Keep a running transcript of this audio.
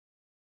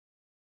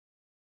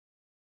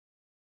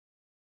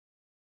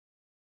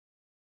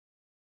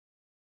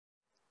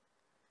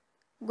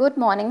Good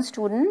morning,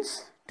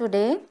 students.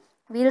 Today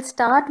we'll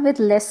start with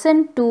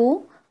lesson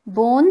 2,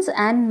 Bones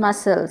and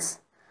Muscles.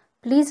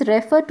 Please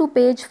refer to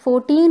page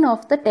 14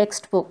 of the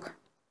textbook.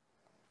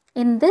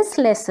 In this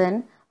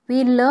lesson,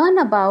 we learn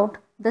about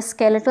the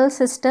skeletal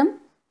system,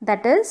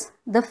 that is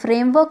the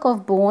framework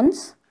of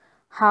bones,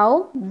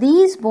 how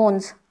these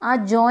bones are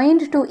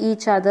joined to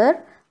each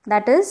other,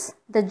 that is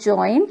the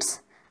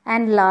joints,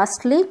 and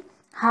lastly,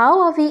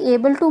 how are we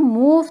able to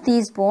move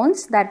these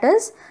bones, that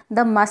is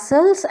the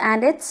muscles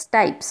and its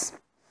types.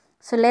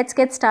 So let's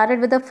get started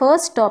with the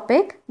first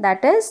topic,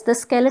 that is the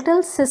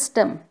skeletal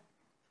system.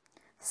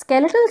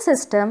 Skeletal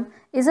system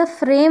is a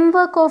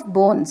framework of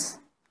bones.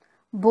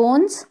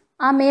 Bones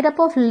are made up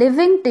of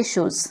living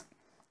tissues,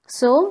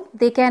 so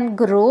they can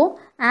grow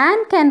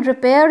and can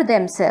repair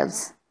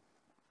themselves.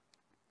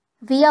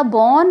 We are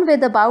born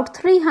with about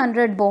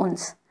 300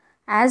 bones.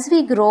 As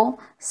we grow,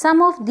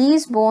 some of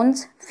these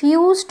bones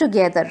fuse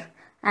together,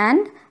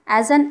 and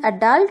as an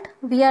adult,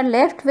 we are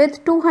left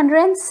with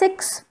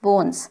 206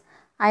 bones.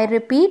 I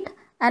repeat,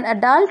 an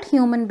adult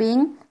human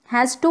being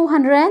has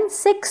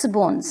 206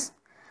 bones.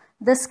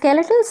 The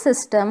skeletal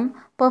system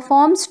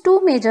performs two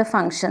major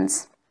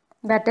functions.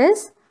 That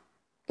is,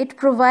 it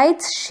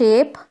provides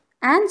shape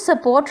and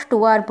support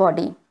to our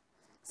body.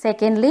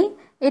 Secondly,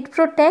 it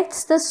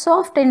protects the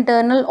soft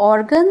internal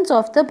organs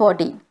of the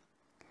body.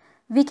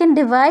 We can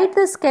divide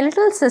the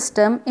skeletal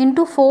system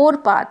into 4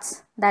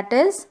 parts, that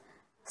is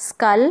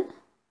skull,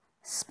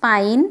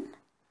 spine,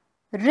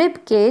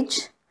 rib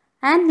cage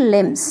and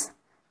limbs,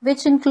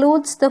 which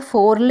includes the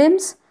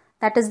forelimbs,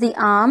 that is the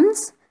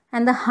arms,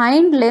 and the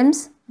hind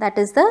limbs, that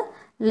is the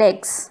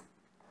legs.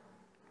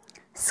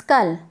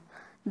 Skull.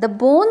 The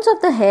bones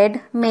of the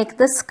head make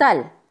the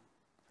skull.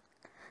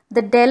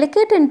 The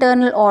delicate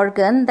internal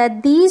organ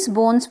that these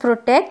bones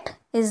protect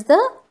is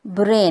the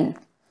brain.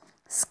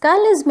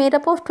 Skull is made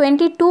up of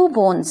 22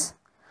 bones.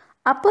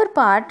 Upper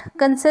part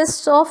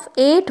consists of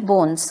 8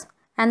 bones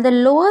and the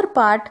lower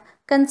part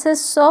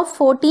consists of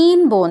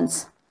 14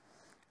 bones.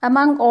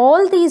 Among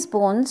all these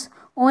bones,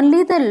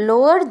 only the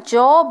lower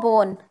jaw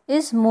bone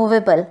is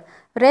movable.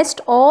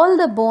 Rest all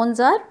the bones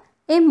are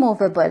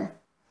immovable.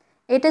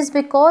 It is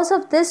because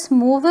of this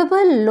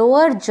movable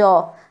lower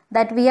jaw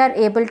that we are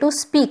able to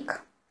speak.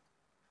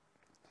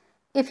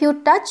 If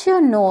you touch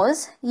your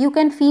nose, you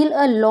can feel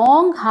a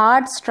long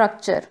hard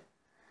structure.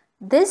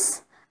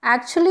 This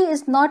actually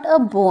is not a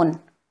bone.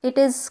 It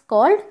is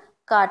called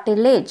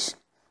cartilage.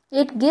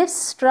 It gives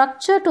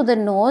structure to the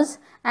nose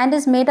and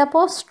is made up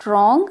of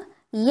strong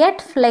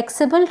yet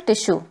flexible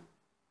tissue.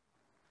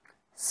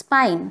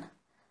 Spine.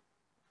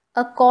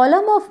 A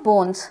column of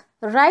bones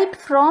right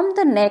from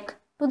the neck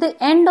to the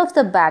end of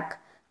the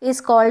back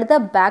is called the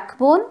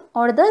backbone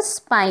or the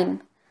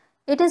spine.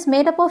 It is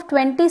made up of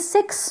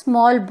 26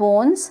 small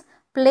bones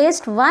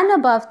placed one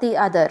above the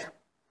other.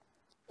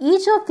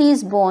 Each of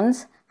these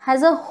bones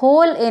has a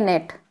hole in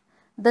it.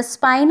 The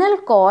spinal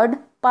cord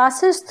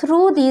passes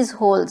through these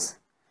holes.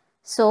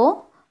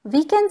 So,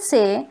 we can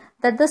say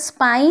that the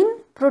spine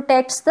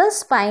protects the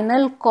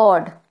spinal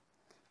cord.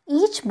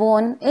 Each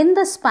bone in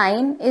the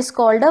spine is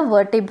called a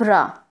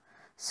vertebra.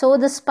 So,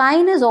 the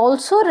spine is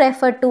also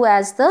referred to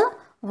as the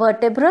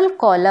vertebral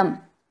column.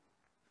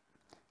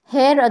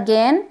 Here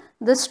again,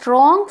 the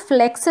strong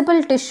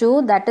flexible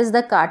tissue, that is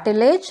the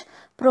cartilage,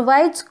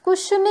 provides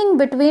cushioning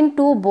between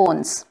two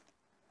bones.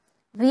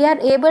 We are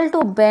able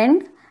to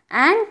bend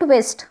and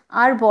twist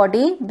our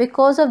body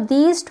because of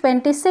these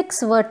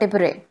 26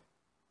 vertebrae.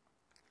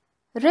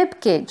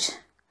 Rib cage.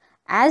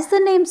 As the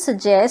name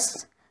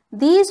suggests,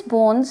 these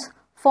bones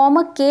form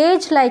a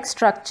cage-like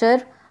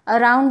structure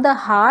around the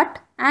heart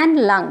and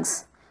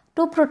lungs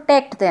to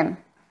protect them.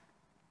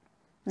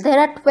 There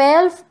are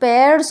 12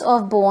 pairs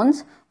of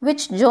bones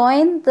which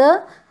join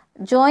the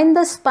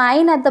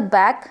spine at the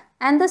back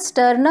and the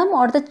sternum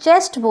or the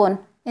chest bone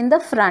in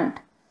the front.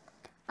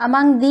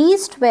 Among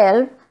these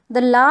 12, the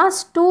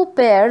last 2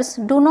 pairs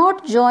do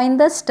not join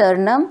the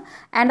sternum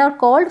and are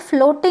called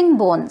floating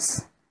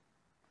bones.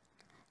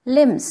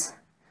 Limbs.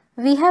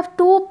 We have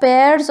 2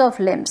 pairs of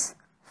limbs.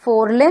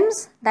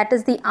 Forelimbs, that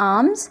is the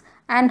arms,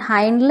 and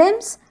hind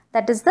limbs,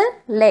 that is the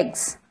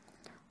legs.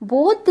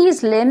 Both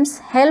these limbs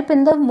help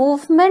in the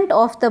movement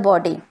of the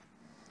body.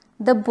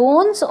 The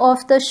bones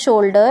of the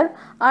shoulder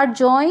are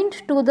joined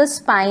to the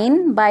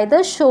spine by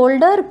the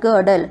shoulder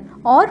girdle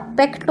or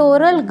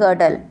pectoral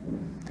girdle.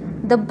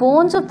 The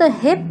bones of the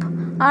hip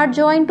are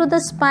joined to the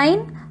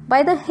spine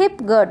by the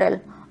hip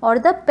girdle or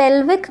the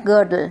pelvic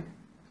girdle.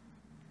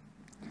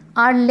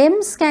 Our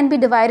limbs can be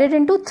divided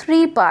into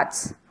 3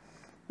 parts.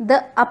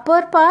 The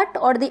upper part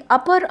or the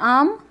upper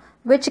arm,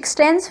 which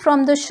extends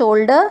from the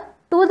shoulder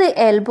to the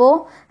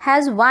elbow,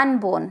 has 1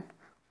 bone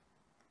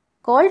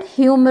called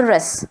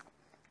humerus.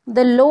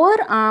 The lower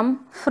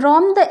arm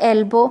from the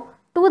elbow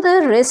to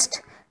the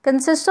wrist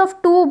consists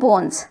of 2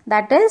 bones,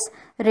 that is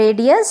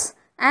radius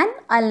and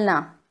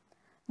ulna.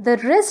 The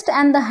wrist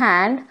and the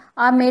hand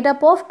are made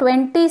up of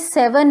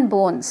 27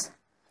 bones.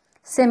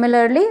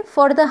 Similarly,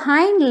 for the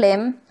hind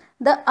limb,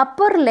 the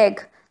upper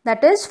leg,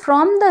 that is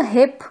from the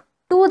hip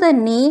to the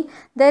knee,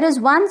 there is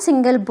one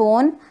single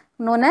bone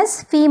known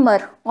as femur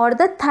or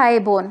the thigh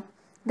bone.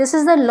 This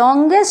is the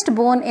longest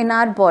bone in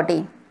our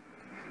body.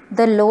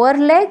 The lower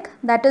leg,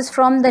 that is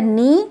from the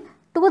knee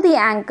to the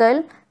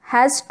ankle,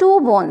 has two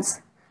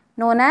bones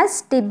known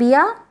as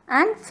tibia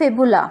and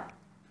fibula.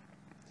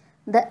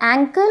 The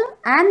ankle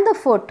and the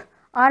foot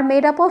are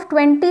made up of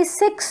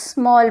 26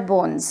 small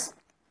bones.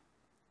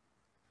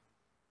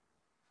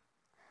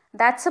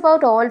 That's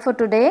about all for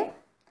today.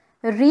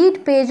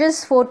 Read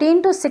pages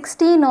 14 to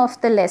 16 of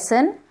the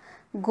lesson.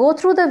 Go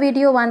through the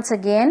video once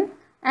again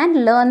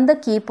and learn the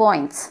key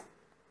points.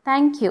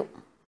 Thank you.